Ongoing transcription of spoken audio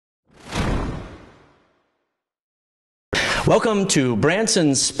Welcome to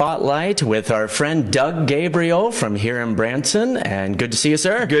Branson Spotlight with our friend Doug Gabriel from here in Branson, and good to see you,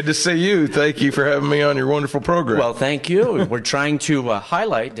 sir. Good to see you. Thank you for having me on your wonderful program. Well, thank you. We're trying to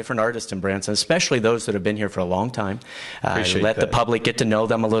highlight different artists in Branson, especially those that have been here for a long time. Let the public get to know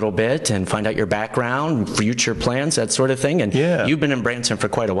them a little bit and find out your background, future plans, that sort of thing. And you've been in Branson for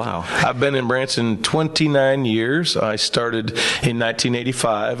quite a while. I've been in Branson 29 years. I started in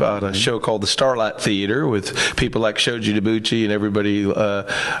 1985 on a show called the Starlight Theater with people like Shoji Debucci and everybody,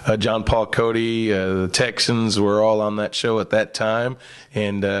 John Paul Cody, the Texans were all on that show at that time.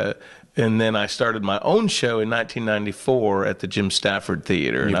 And then I started my own show in 1994 at the Jim Stafford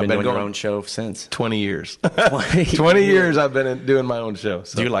Theater. You've been doing your own show since? 20 years. 20 years I've been doing my own show.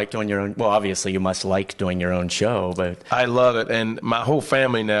 So. Do you like doing your own? Well, obviously you must like doing your own show, but I love it, and my whole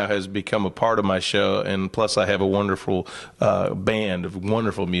family now has become a part of my show. And plus, I have a wonderful band of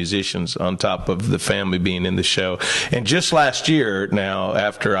wonderful musicians on top of the family being in the show. And just last year, now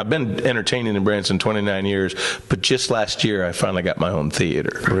after I've been entertaining in Branson 29 years, but just last year I finally got my own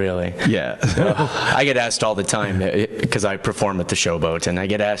theater. Really? Yeah. I get asked all the time because I perform at the Showboat, and I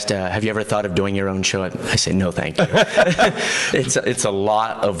get asked, have you ever thought of doing your own show? I say, no, thank you. It's a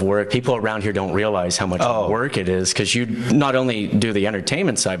lot of work. People around here don't realize how much work it is, because you not only do the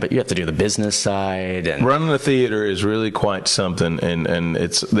entertainment side, but you have to do the business side. And running a theater is really quite something, and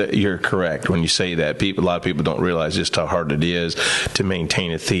you're correct when you say that. A lot of people don't realize just how hard it is to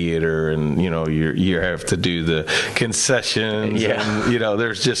maintain a theater, and you have to do the concessions. And,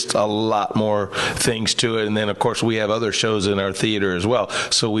 there's just a lot more things to it. And then, of course, we have other shows in our theater as well.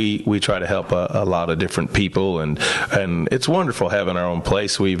 So we try to help a lot of different people, and it's wonderful having our own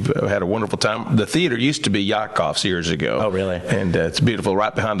place. We've had a wonderful time. The theater used to be Yakov's years ago. Oh, really? And it's beautiful,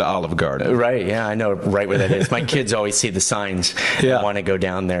 right behind the Olive Garden. Right, yeah, I know right where that is. My kids always see the signs and want to go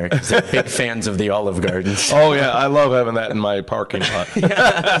down there because they're big fans of the Olive Gardens. Oh, yeah, I love having that in my parking lot.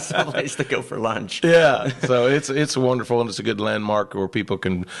 Yeah, it's a place to go for lunch. Yeah, so it's wonderful, and it's a good landmark where people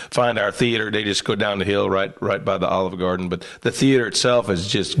can find our theater. They just go down the hill right by the Olive Garden. But the theater itself is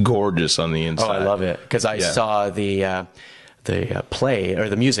just gorgeous on the inside. Oh, I love it, because I saw the play or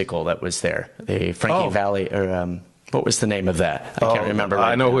the musical that was there, the Frankie Valli, or what was the name of that? I can't remember.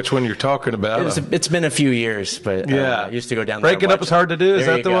 I know which one you're talking about. It's been a few years, but I used to go down there. Break It Up is Hard to Do. Is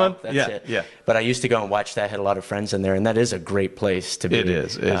that the one? That's it. Yeah. But I used to go and watch that. Had a lot of friends in there, and that is a great place to be. It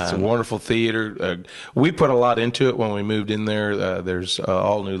is. It's a wonderful theater. We put a lot into it when we moved in there. There's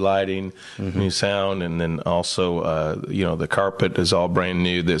all new lighting, new sound, and then also, the carpet is all brand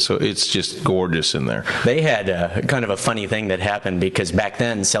new. So it's just gorgeous in there. They had kind of a funny thing that happened, because back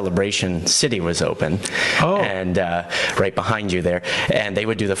then Celebration City was open, and right behind you there, and they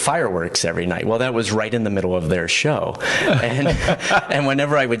would do the fireworks every night. Well, that was right in the middle of their show, and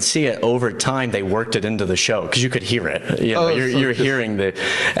whenever I would see it over time, they worked it into the show because you could hear it. You're hearing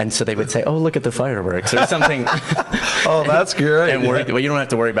and so they would say, "Oh, look at the fireworks" or something. Oh, that's great. And well, you don't have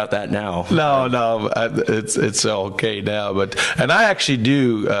to worry about that now. No, it's okay now. And I actually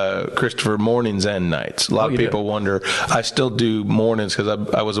do, Christopher, mornings and nights. A lot of people wonder. I still do mornings because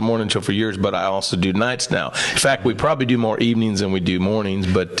I was a morning show for years, but I also do nights now. In fact, we probably do more evenings than we do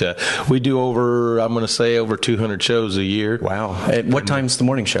mornings, but we do over 200 shows a year. Wow. What time's the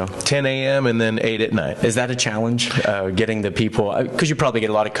morning show? 10 a.m. and then 8 at night. Is that a challenge, getting the people, because you probably get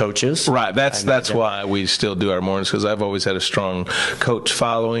a lot of coaches? Right. That's why we still do our mornings, because I've always had a strong coach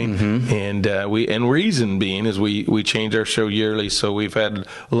following, and reason being is we change our show yearly, so we've had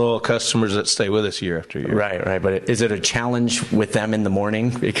loyal customers that stay with us year after year. Right. But is it a challenge with them in the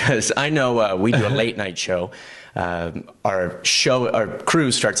morning? Because I know we do a late night show. Our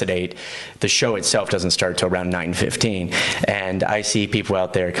crew starts at 8. The show itself doesn't start till around 9:15, and I see people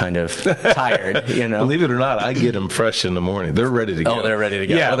out there kind of tired. Believe it or not, I get them fresh in the morning. They're ready to go. Oh, they're ready to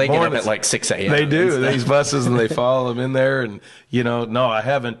go. Yeah, well, they get up at like 6 a.m. They do. These buses, and they follow them in there, and no, I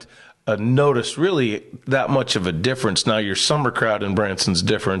haven't noticed really that much of a difference. Now, your summer crowd in Branson's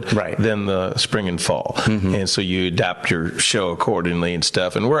different than the spring and fall, and so you adapt your show accordingly and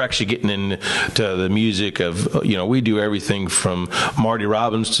stuff. And we're actually getting into the music of, we do everything from Marty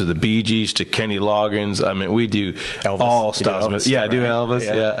Robbins to the Bee Gees to Kenny Loggins. I mean, we do Elvis. All styles. I do Elvis.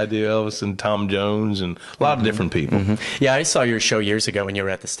 Yeah, I do Elvis and Tom Jones and a lot of different people. Yeah, I saw your show years ago when you were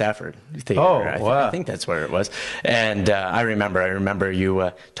at the Stafford Theater. Oh, wow. I think that's where it was. And I remember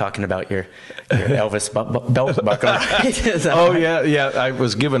you talking about about your Elvis belt buckle, right? Oh, yeah. I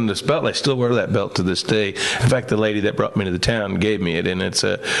was given this belt. I still wear that belt to this day. In fact, the lady that brought me to the town gave me it, and it's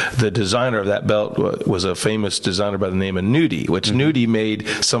the designer of that belt was a famous designer by the name of Nudie, which Nudie made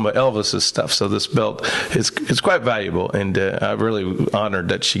some of Elvis's stuff. So this belt is quite valuable, and I'm really honored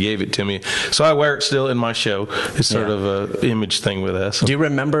that she gave it to me. So I wear it still in my show. It's sort of an image thing with us. Do you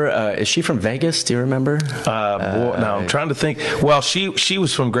remember? Is she from Vegas? Do you remember? Now I'm trying to think. Well, she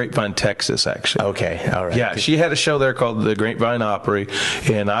was from Grapevine, Texas, actually. Okay, all right. Yeah, she had a show there called the Grapevine Opry,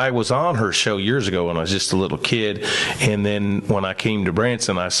 and I was on her show years ago when I was just a little kid. And then when I came to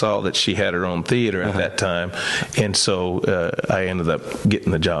Branson, I saw that she had her own theater at that time, and so I ended up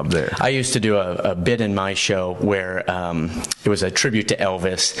getting the job there. I used to do a bit in my show where it was a tribute to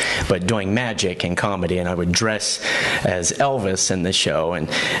Elvis, but doing magic and comedy, and I would dress as Elvis in the show and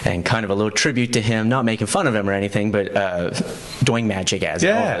kind of a little tribute to him, not making fun of him or anything, but doing magic as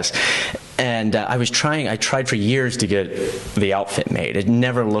Elvis. And I tried for years to get the outfit made. It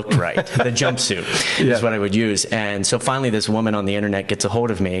never looked right. The jumpsuit is what I would use. And so finally this woman on the internet gets a hold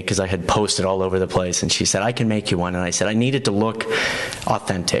of me because I had posted all over the place. And she said, I can make you one. And I said, I need it to look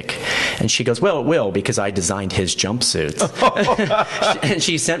authentic. And she goes, well, it will, because I designed his jumpsuits. And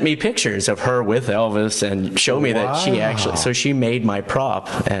she sent me pictures of her with Elvis and showed me that she made my prop.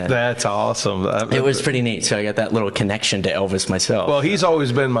 And that's awesome. It was pretty neat. So I got that little connection to Elvis myself. Well, he's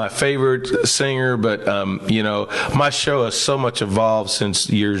always been my favorite singer, but my show has so much evolved since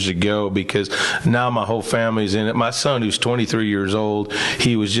years ago because now my whole family's in it. My son, who's 23 years old,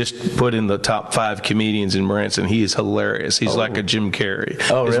 he was just put in the top 5 comedians in Branson. He is hilarious. He's like a Jim Carrey.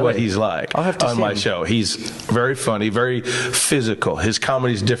 Oh, really? Is what he's like. I'll have to on see my him. show. He's very funny, very physical. His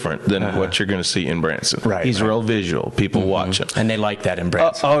comedy's different than what you're going to see in Branson. Right. He's real visual. People watch him, and they like that in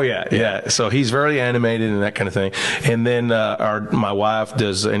Branson. Yeah. So he's very animated and that kind of thing. And then my wife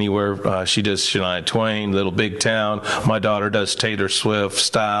does anywhere. She does Shania Twain, Little Big Town. My daughter does Taylor Swift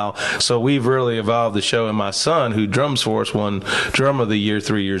style. So we've really evolved the show. And my son, who drums for us, won Drum of the Year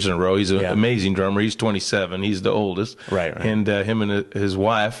 3 years in a row. He's an amazing drummer. He's 27. He's the oldest. Right. And him and his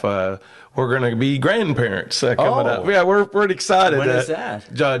wife, we're going to be grandparents coming up. Yeah, we're pretty excited. When is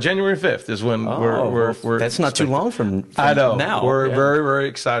that? January 5th is when we're that's not too long from I know. Now. We're very, very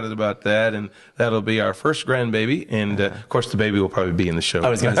excited about that, and that'll be our first grandbaby. And, of course, the baby will probably be in the show. I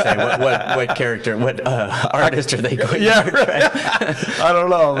was going to say, what character, what artist are they going to I don't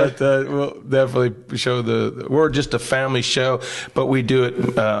know, but we'll definitely show we're just a family show, but we do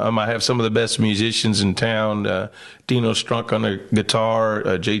it. I have some of the best musicians in town. Dino Strunk on the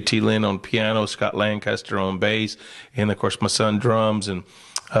guitar, J.T. Lynn on piano, Scott Lancaster on bass, and of course my son drums, and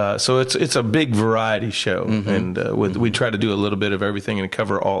so it's a big variety show, and we try to do a little bit of everything and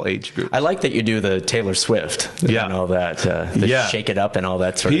cover all age groups. I like that you do the Taylor Swift, and all that, Shake It Up and all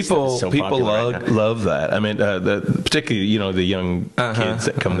that sort of stuff. So people love that. I mean, particularly the young kids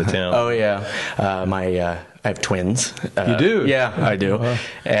that come to town. Oh yeah, I have twins. You do? Yeah, I do.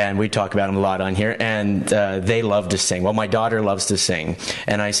 And we talk about them a lot on here. And they love to sing. Well, my daughter loves to sing.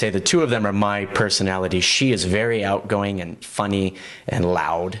 And I say the two of them are my personality. She is very outgoing and funny and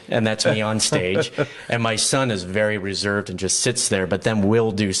loud. And that's me on stage. And my son is very reserved and just sits there, but then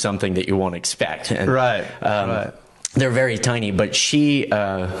will do something that you won't expect. And, right. They're very tiny, but she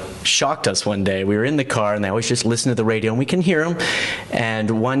shocked us one day. We were in the car, and they always just listen to the radio, and we can hear them.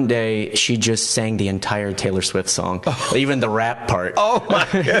 And one day, she just sang the entire Taylor Swift song, even the rap part. Oh, my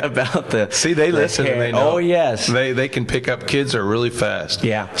God. About they listen and they know. Oh, yes. They can pick up kids are really fast.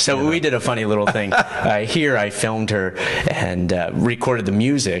 Yeah. So we did a funny little thing. Here, I filmed her and recorded the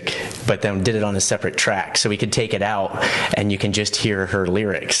music, but then did it on a separate track, so we could take it out, and you can just hear her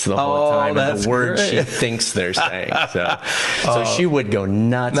lyrics the whole time and the words she thinks they're saying. So she would go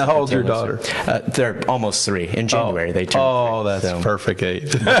nuts. Now, how old's your daughter? They're almost 3. In January, they turn 3. Oh, that's perfect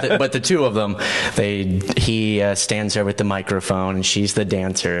age. but the two of them, he stands there with the microphone, and she's the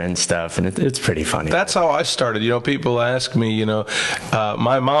dancer and stuff, and it's pretty funny. That's how I started. People ask me,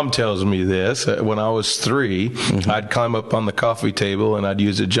 my mom tells me this. When I was 3, I'd climb up on the coffee table, and I'd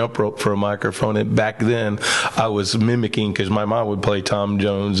use a jump rope for a microphone. And back then, I was mimicking, because my mom would play Tom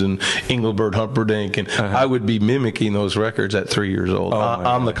Jones and Engelbert Humperdinck, and I would be mimicking those records at 3 years old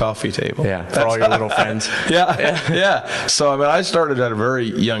on the coffee table. Yeah, for all your little friends. Yeah. So I started at a very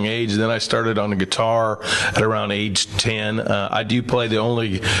young age. Then I started on the guitar at around age 10. I do play the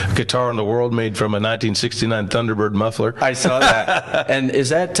only guitar in the world made from a 1969 Thunderbird muffler. I saw that. And is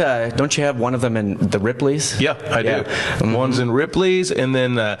that? Don't you have one of them in the Ripley's? Yeah, I do. One's in Ripley's, and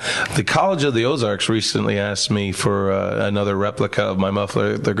then the College of the Ozarks recently asked me for another replica of my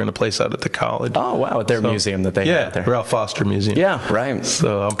muffler. They're going to place out at the college. Oh wow, at their museum that they have. out there. Ralph Foster Museum. Yeah, right.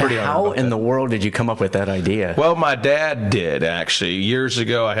 So I'm pretty honored How about in that. the world did you come up with that idea? Well, my dad did, actually. Years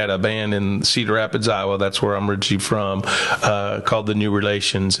ago, I had a band in Cedar Rapids, Iowa. That's where I'm originally from, called the New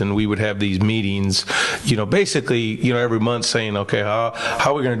Relations. And we would have these meetings, basically, every month saying, okay, how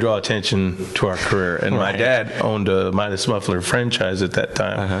are we going to draw attention to our career? And my dad owned a Midas Muffler franchise at that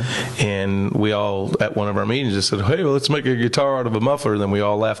time. And we all, at one of our meetings, just said, hey, well, let's make a guitar out of a muffler. And then we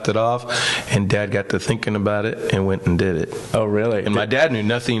all laughed it off. And Dad got to thinking about it and went and did it. Oh, really? And my dad knew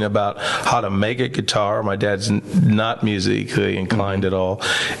nothing about how to make a guitar. My dad's not musically inclined at all.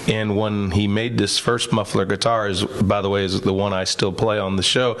 And when he made this first muffler guitar, by the way, is the one I still play on the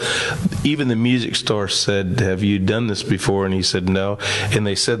show, even the music store said, have you done this before? And he said, no. And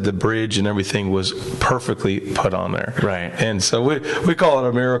they said the bridge and everything was perfectly put on there. Right. And so we call it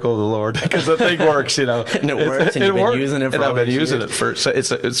a miracle of the Lord because the thing works, And it works, and you've been using it for and I've been using years. it for, so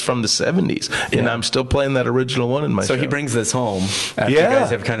it's from the 70s, and I'm still playing that original one in my show. So he brings this home after you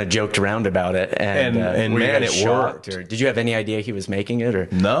guys have kind of joked around about it. And man, it worked. Or did you have any idea he was making it? Or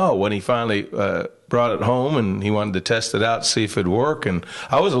No, when he finally brought it home and he wanted to test it out, see if it'd work. And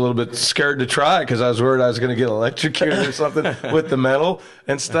I was a little bit scared to try because I was worried I was going to get electrocuted or something with the metal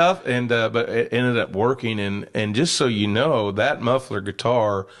and stuff. And but it ended up working. And just so you know, that muffler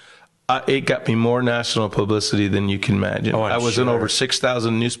guitar, it got me more national publicity than you can imagine. Oh, I was in over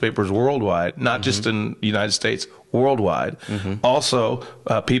 6,000 newspapers worldwide, not just in the United States, worldwide. Also,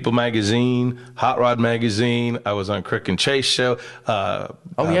 People Magazine, Hot Rod Magazine. I was on Crick and Chase show.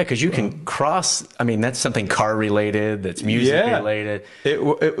 Because you can cross. I mean, that's something car related. That's music related.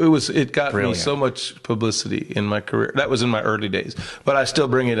 It got Brilliant. me so much publicity in my career. That was in my early days, but I still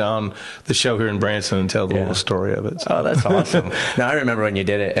bring it on the show here in Branson and tell the little story of it. So. Oh, that's awesome. Now, I remember when you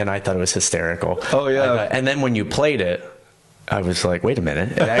did it, and I thought it was hysterical. Oh, yeah. And then when you played it, I was like, wait a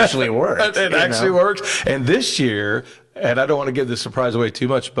minute, it actually works. It actually works. And this year, and I don't want to give the surprise away too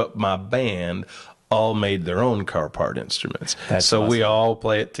much, but my band all made their own car part instruments. That's so awesome. we all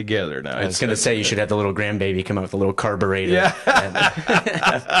play it together now. I was going to say you should have the little grandbaby come out with a little carburetor. Yeah.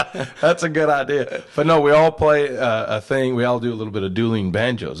 That's a good idea. But no, we all play a thing. We all do a little bit of dueling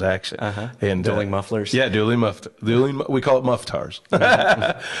banjos, actually. And dueling mufflers. Yeah, dueling we call it mufftars.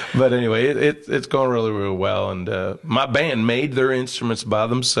 But anyway, it's going really, really well. And my band made their instruments by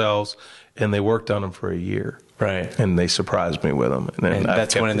themselves, and they worked on them for a year. Right. And they surprised me with them. And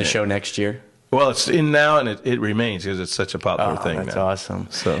that's going in the show next year? Well, it's in now, and it remains because it's such a popular thing. That's now. awesome.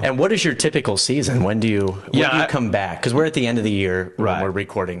 So. And what is your typical season? When do you come back? Because we're at the end of the year when we're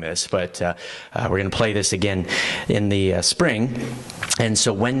recording this, but we're going to play this again in the spring. And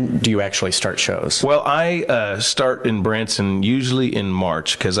so when do you actually start shows? Well, I start in Branson usually in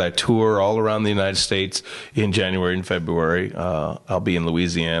March because I tour all around the United States in January and February. I'll be in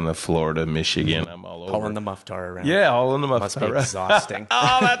Louisiana, Florida, Michigan. I'm all over. All in the mufftar around. Yeah, all in the mufftar. Must be exhausting.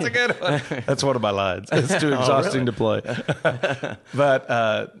 Oh, that's a good one. That's one of my lines. It's too exhausting to play.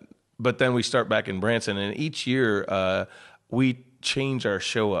 But then we start back in Branson, and each year we change our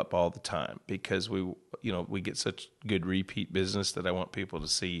show up all the time because we get such good repeat business that I want people to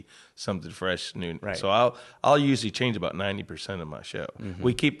see something fresh, new. Right. So I'll usually change about 90% of my show.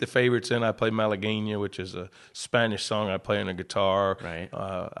 We keep the favorites in. I play Malagueña, which is a Spanish song I play on a guitar. Right.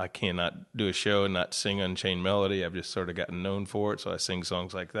 I cannot do a show and not sing Unchained Melody. I've just sort of gotten known for it, so I sing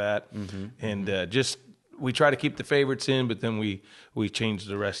songs like that. And we try to keep the favorites in, but then we change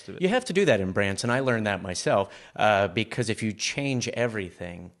the rest of it. You have to do that in Branson. I learned that myself because if you change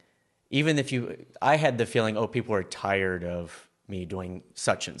everything, even if I had the feeling, people are tired of me doing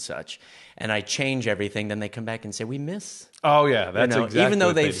such and such, and I change everything, then they come back and say, we miss. Oh, yeah, that's exactly even though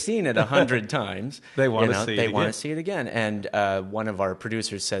what they've seen it 100 times, they want to see it again. They want to see it again. And one of our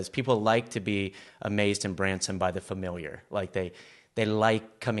producers says people like to be amazed in Branson by the familiar. Like they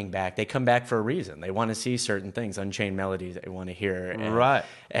like coming back. They come back for a reason. They want to see certain things, Unchained Melodies they want to hear. Right.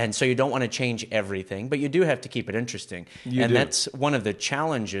 And so you don't want to change everything, but you do have to keep it interesting. That's one of the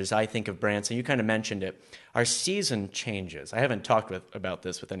challenges, I think, of Branson. You kind of mentioned it. Our season changes. I haven't talked about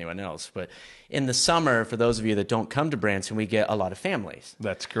this with anyone else, but in the summer, for those of you that don't come to Branson, we get a lot of families.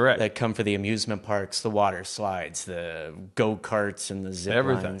 That's correct. That come for the amusement parks, the water slides, the go-karts and the zip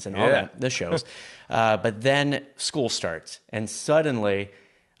lines and all that, the shows. But then school starts, and suddenly,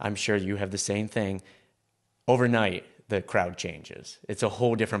 I'm sure you have the same thing, overnight, the crowd changes. It's a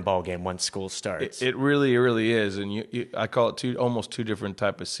whole different ballgame once school starts. It really, really is, and I call it almost two different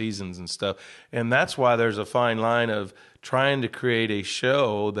type of seasons and stuff, and that's why there's a fine line of trying to create a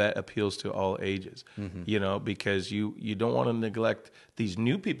show that appeals to all ages. Because you don't want to neglect these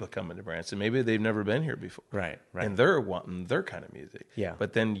new people coming to Branson. Maybe they've never been here before, right, and they're wanting their kind of music. Yeah,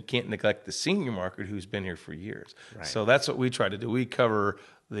 but then you can't neglect the senior market who's been here for years. Right. So that's what we try to do. We cover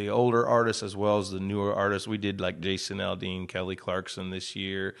the older artists as well as the newer artists. We did like Jason Aldean, Kelly Clarkson this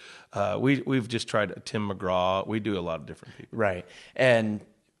year. We've just tried Tim McGraw. We do a lot of different people. Right. And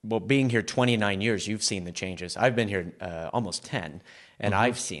well, being here 29 years, you've seen the changes. I've been here almost 10, and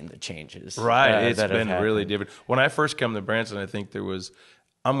I've seen the changes. Right. It's been really different. When I first came to Branson, I think there was,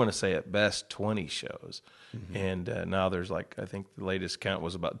 I'm going to say at best 20 shows. And now there's I think the latest count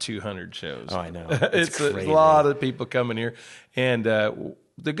was about 200 shows. Oh, I know. It's a lot of people coming here. And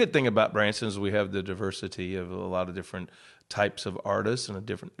the good thing about Branson is we have the diversity of a lot of different types of artists and a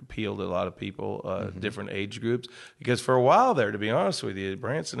different appeal to a lot of people, different age groups. Because for a while there, to be honest with you,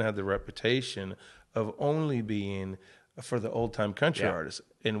 Branson had the reputation of only being for the old-time country artists.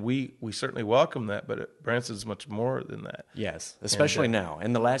 And we certainly welcome that, but Branson's much more than that. Yes, especially now.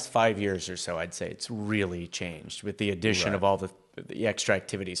 In the last 5 years or so, I'd say it's really changed with the addition of all the extra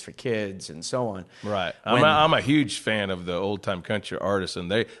activities for kids and so on. Right. I'm a huge fan of the old-time country artists, and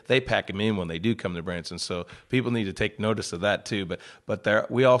they pack them in when they do come to Branson, so people need to take notice of that too.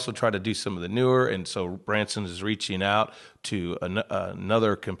 But we also try to do some of the newer, and so Branson is reaching out to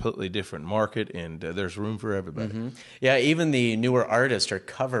another completely different market, and there's room for everybody. Yeah, even the newer artists are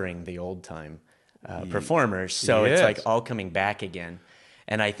covering the old-time performers, so it's like all coming back again.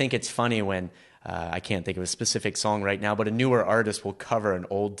 And I think it's funny when I can't think of a specific song right now, but a newer artist will cover an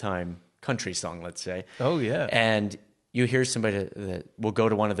old-time country song, let's say. Oh, yeah. And you hear somebody that will go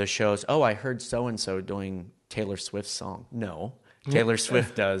to one of those shows, oh, I heard so-and-so doing Taylor Swift's song. No, Taylor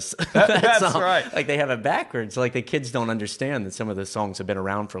Swift does that That's song. right. Like they have it backwards. Like the kids don't understand that some of the songs have been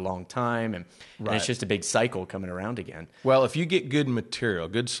around for a long time, and it's just a big cycle coming around again. Well, if you get good material,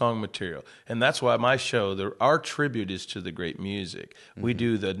 good song material, and that's why my show, our tribute is to the great music. We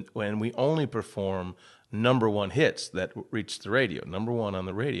do when we only perform number one hits that reach the radio, number one on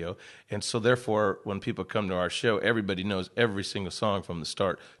the radio. And so therefore, when people come to our show, everybody knows every single song from the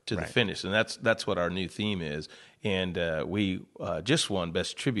start to the finish. And that's what our new theme is. And we just won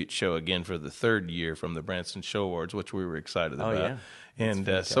Best Tribute Show again for the third year from the Branson Show Awards, which we were excited about. Yeah.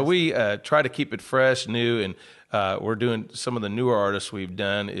 And so we try to keep it fresh, new, and we're doing some of the newer artists we've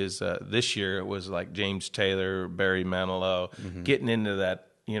done is this year it was like James Taylor, Barry Manilow, getting into that,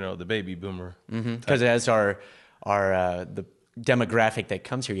 the baby boomer. Because as our the demographic that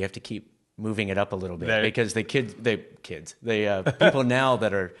comes here, you have to keep moving it up a little bit because the people now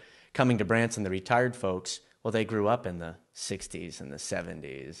that are coming to Branson, the retired folks, well, they grew up in the 60s and the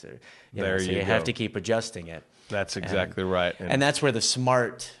 70s. So you have to keep adjusting it. That's exactly right. And that's where the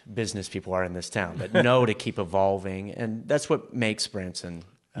smart business people are in this town that know to keep evolving. And that's what makes Branson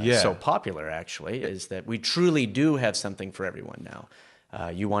so popular, actually, is that we truly do have something for everyone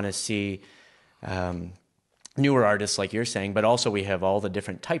now. You want to see newer artists, like you're saying, but also we have all the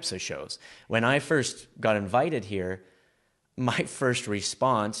different types of shows. When I first got invited here, my first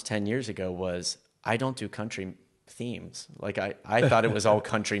response 10 years ago was, I don't do country themes. Like I thought it was all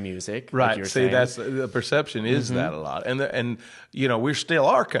country music. Right. Like you're See, saying. that's the perception is that a lot. And we still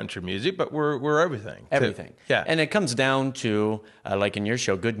are country music, but we're everything. Everything. Too. Yeah. And it comes down to, like in your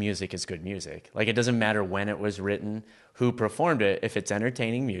show, good music is good music. Like it doesn't matter when it was written, who performed it. If it's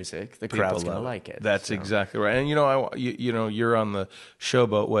entertaining music, the crowd's going to like it. That's exactly right. And you're on the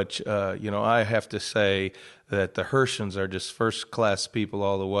showboat, which I have to say that the Hershans are just first class people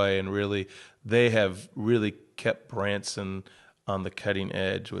all the way, and really they have really kept Branson on the cutting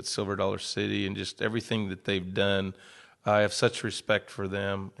edge with Silver Dollar City and just everything that they've done. I have such respect for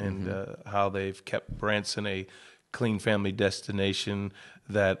them and how they've kept Branson a clean family destination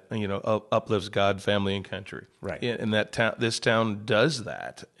that uplifts God, family, and country. Right. And this town does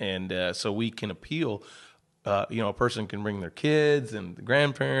that, and so we can appeal. A person can bring their kids and the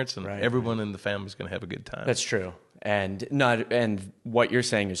grandparents, and everyone in the family is going to have a good time. That's true, and what you're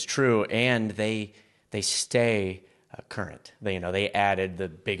saying is true, and they stay current. They added the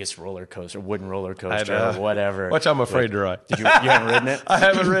biggest roller coaster, wooden roller coaster, or whatever. Which I'm afraid to ride. You haven't ridden it? I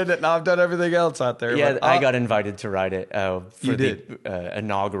haven't ridden it. No, I've done everything else out there. Yeah, I got invited to ride it for the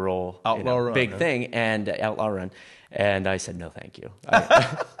inaugural Outlaw Run, big thing and Outlaw Run. And I said, no, thank you.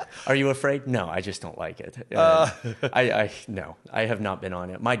 Are you afraid? No, I just don't like it. No, I have not been on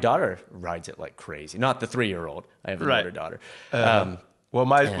it. My daughter rides it like crazy. Not the 3-year-old. I have an older daughter. Well,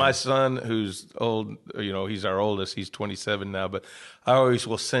 my son, who's old, he's our oldest. He's 27 now, but I always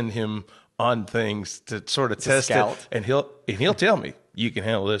will send him on things to sort of test scout. it, and he'll tell me, you can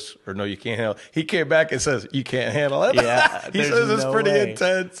handle this, or no, you can't handle it. He came back and says, you can't handle it. Yeah, he says it's no pretty way.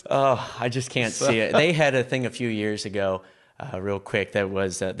 intense. Oh, I just can't see it. They had a thing a few years ago, real quick, that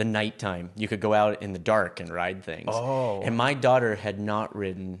was the nighttime. You could go out in the dark and ride things. Oh. And my daughter had not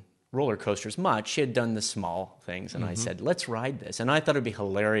ridden roller coasters much. She had done the small things, and I said, let's ride this. And I thought it'd be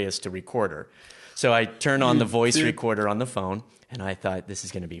hilarious to record her. So I turned on the voice recorder on the phone, and I thought, this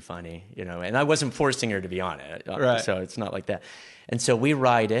is going to be funny, and I wasn't forcing her to be on it. Right. So it's not like that. And so we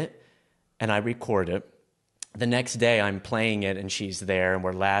ride it, and I record it. The next day I'm playing it, and she's there, and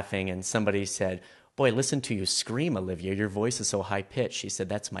we're laughing, and somebody said, boy, listen to you scream, Olivia. Your voice is so high-pitched. She said,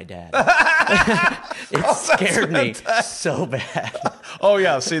 that's my dad. It scared me so bad. Oh,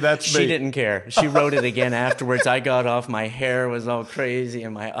 yeah, see, that's me. She didn't care. She wrote it again afterwards. I got off. My hair was all crazy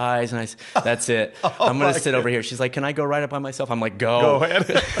and my eyes. And I said, that's it. I'm going to sit over here. She's like, can I go right up by myself? I'm like, go. Go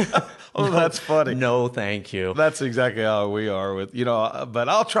ahead. Oh, no, that's funny. No, thank you. That's exactly how we are with, but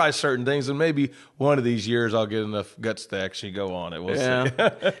I'll try certain things, and maybe one of these years I'll get enough guts to actually go on it. We'll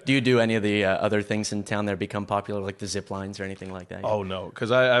see. Do you do any of the other things in town that have become popular, like the zip lines or anything like that? Oh, no,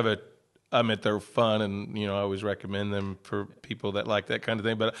 because I mean, they're fun, and I always recommend them for people that like that kind of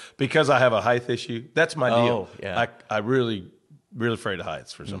thing. But because I have a height issue, that's my deal. Yeah. I really afraid of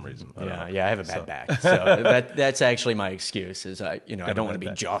heights for some reason. I have a bad back, so that's actually my excuse. Is I don't want to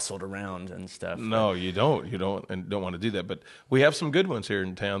be jostled around and stuff. No, you don't, and don't want to do that. But we have some good ones here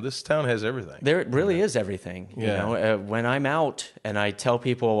in town. This town has everything. There really is everything. When I'm out and I tell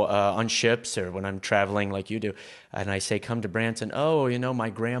people on ships or when I'm traveling like you do, and I say, come to Branson. Oh, my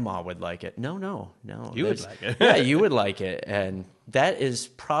grandma would like it. No. You would like it. Yeah, you would like it. And that is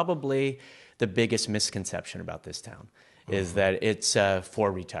probably the biggest misconception about this town, is that it's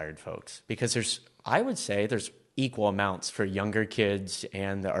for retired folks. Because I would say there's equal amounts for younger kids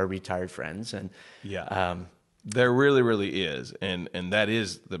and our retired friends. And there really, really is. And that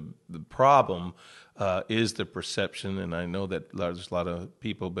is the problem, is the perception. And I know that there's a lot of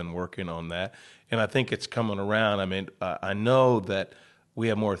people have been working on that. And I think it's coming around. I mean, I know that we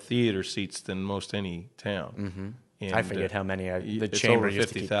have more theater seats than most any town. Mm-hmm. And I forget how many the it's chamber over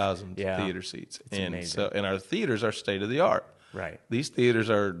 50,000 theater seats. It's amazing. So, and our theaters are state of the art. Right. These theaters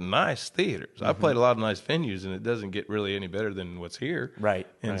are nice theaters. I've played a lot of nice venues, and it doesn't get really any better than what's here. Right.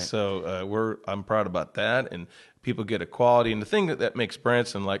 And so I'm proud about that. And people get a quality. And the thing that makes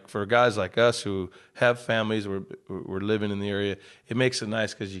Branson, like for guys like us who have families, we're living in the area, it makes it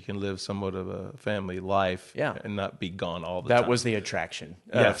nice because you can live somewhat of a family life and not be gone all the time. That was the attraction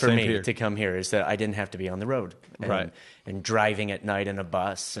for me here. to come here, is that I didn't have to be on the road. And driving at night in a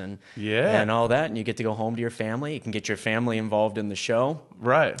bus and all that. And you get to go home to your family. You can get your family involved in the show.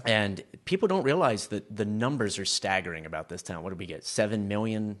 Right. And people don't realize that the numbers are staggering about this town. What did we get? 7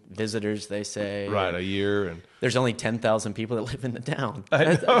 million visitors, they say. Right, a year. And there's only 10,000 people that live in the town.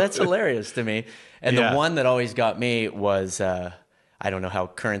 That's hilarious to me. And the one that always got me was, I don't know how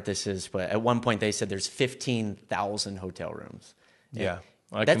current this is, but at one point they said there's 15,000 hotel rooms. Yeah.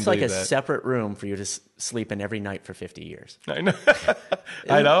 That's like a separate room for you to sleep in every night for 50 years. I know.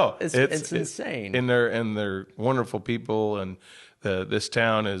 I know. It's insane. And they're wonderful people, and this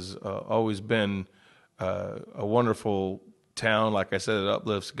town has always been a wonderful town. Like I said, it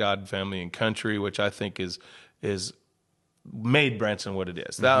uplifts God, family, and country, which I think is made Branson what it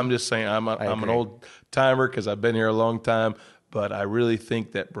is. That, I'm just saying, I'm an old timer because I've been here a long time. But I really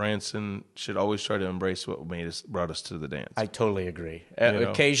think that Branson should always try to embrace what brought us to the dance. I totally agree.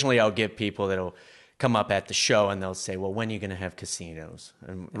 Occasionally I'll get people that'll come up at the show and they'll say, well, when are you going to have casinos?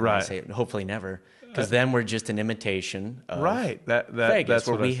 And I say, hopefully never, because then we're just an imitation of Vegas, that's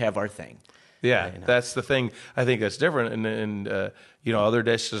where we have our thing. Yeah, that's the thing. I think that's different. And other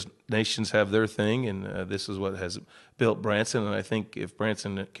nations have their thing, and this is what has built Branson. And I think if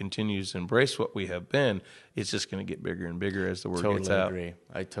Branson continues to embrace what we have been, it's just going to get bigger and bigger as the word gets out.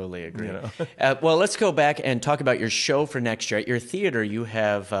 I totally agree. Well, let's go back and talk about your show for next year. At your theater, you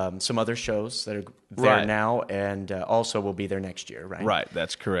have some other shows that are there now, and also will be there next year, right? Right,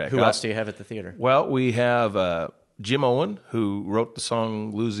 that's correct. Who else do you have at the theater? Well, we have Jim Owen, who wrote the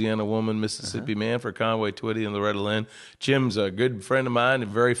song Louisiana Woman, Mississippi Man for Conway Twitty and Loretta Lynn. Jim's a good friend of mine, a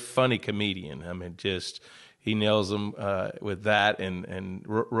very funny comedian. I mean, he nails them with that, and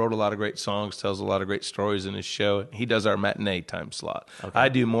wrote a lot of great songs, tells a lot of great stories in his show. He does our matinee time slot. Okay. I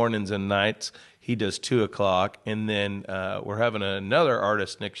do mornings and nights. He does 2 o'clock. And then we're having another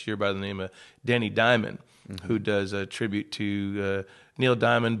artist next year by the name of Danny Diamond, who does a tribute to Neil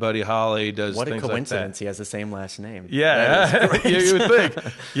Diamond, Buddy Holly does What a things coincidence! like He has the same last name. Yeah, you would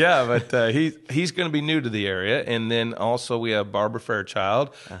think. Yeah, but he's going to be new to the area, and then also we have Barbara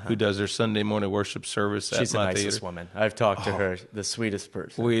Fairchild, who does their Sunday morning worship service. She's at my the nicest theater. woman. I've talked to her, the sweetest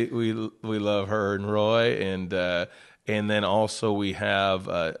person. We love her and Roy, and then also we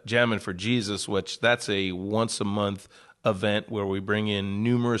have Jammin' for Jesus, which that's a once a month event where we bring in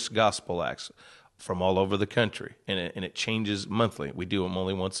numerous gospel acts from all over the country, and it changes monthly. We do them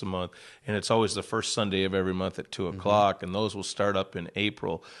only once a month, and it's always the first Sunday of every month at 2 o'clock, and those will start up in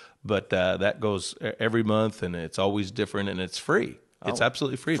April. But that goes every month, and it's always different, and it's free. It's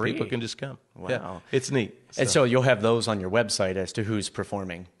absolutely free. People can just come. Wow. Yeah, it's neat. And so you'll have those on your website as to who's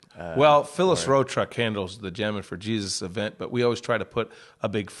performing. Well, Phyllis Roetruck handles the Jammin' for Jesus event, but we always try to put a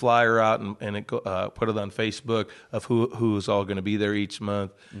big flyer out and put it on Facebook of who's all going to be there each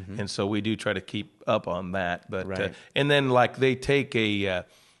month, and so we do try to keep up on that. But and then like they take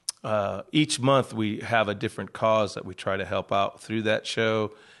each month we have a different cause that we try to help out through that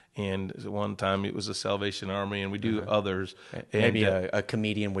show. And one time it was the Salvation Army, and we do others. Maybe a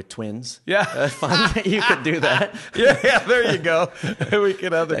comedian with twins. Yeah. Fun. You could do that. Yeah, there you go. We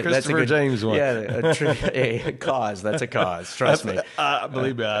could have the Christopher James one. Yeah, a cause. That's a cause. Trust me.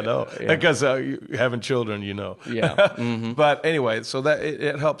 Believe me, I know. Because having children, you know. Yeah. But anyway, so that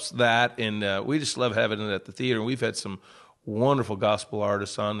it helps that, and we just love having it at the theater. We've had some wonderful gospel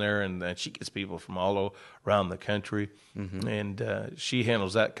artists on there, and she gets people from all around the country, and she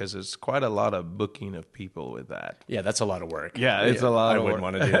handles that because it's quite a lot of booking of people with that. Yeah, that's a lot of work. Yeah, it's a lot of work. I wouldn't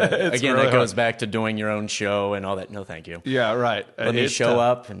want to do that. Again, really that goes back to doing your own show and all that. No, thank you. Yeah, right. Let me show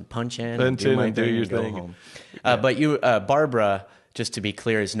up and punch in and do my thing and go home. But you, Barbara, just to be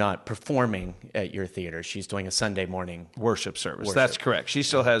clear, is not performing at your theater. She's doing a Sunday morning worship service. That's correct. She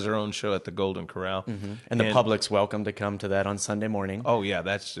still has her own show at the Golden Corral. And the public's welcome to come to that on Sunday morning. Oh, yeah,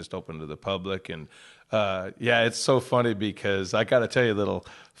 that's just open to the public. And, it's so funny because I got to tell you a little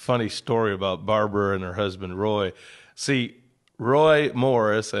funny story about Barbara and her husband, Roy. See, Roy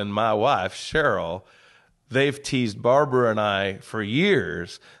Morris and my wife, Cheryl, they've teased Barbara and I for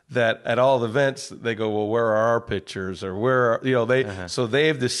years that at all the events they go, well, where are our pictures, or where are, so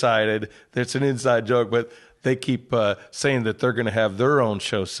they've decided that it's an inside joke, but they keep saying that they're going to have their own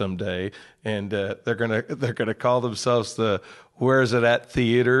show someday, and they're going to call themselves the Where Is It At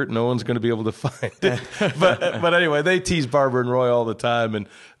Theater. No one's going to be able to find it. but anyway, they tease Barbara and Roy all the time, and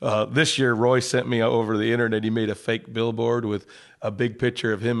this year Roy sent me over the internet. He made a fake billboard with a big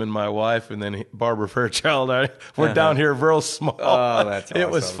picture of him and my wife, and then Barbara Fairchild and I were down here real small. Oh, that's awesome. It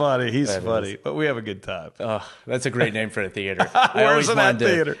was funny. He's funny, but we have a good time. Oh, that's a great name for a theater. Where's that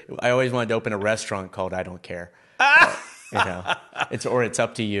theater? I always wanted to open a restaurant called I Don't Care. It's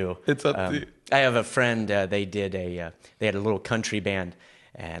up to you. It's up to you. I have a friend. They had a little country band,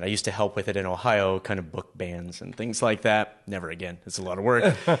 and I used to help with it in Ohio, kind of book bands and things like that. Never again. It's a lot of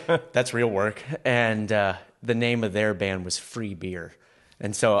work. That's real work. And the name of their band was Free Beer.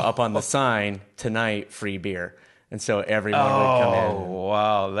 And so up on the sign, tonight, free beer. And so everyone would come in. Oh,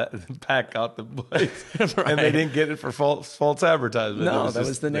 wow. That pack out the place. Right. And they didn't get it for false advertisement. No, that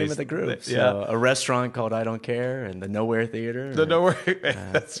was the name of the group. So a restaurant called I Don't Care and the Nowhere Theater. The Nowhere.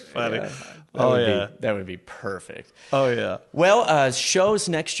 That's funny. Yeah. That would be perfect. Oh, yeah. Well, shows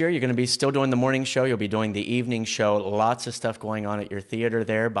next year. You're going to be still doing the morning show. You'll be doing the evening show. Lots of stuff going on at your theater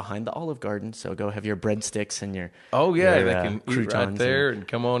there behind the Olive Garden. So go have your breadsticks and your they can eat right there and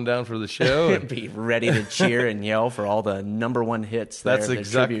come on down for the show. And be ready to cheer and yell for all the number one hits there. That's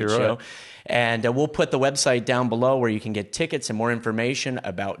exactly right. Show. And we'll put the website down below where you can get tickets and more information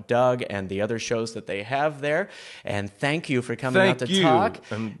about Doug and the other shows that they have there. And thank you for coming out to talk.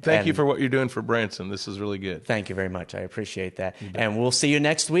 And thank you for what you're doing for Branson. This is really good. Thank you very much. I appreciate that. And we'll see you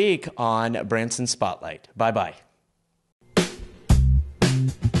next week on Branson Spotlight. Bye-bye.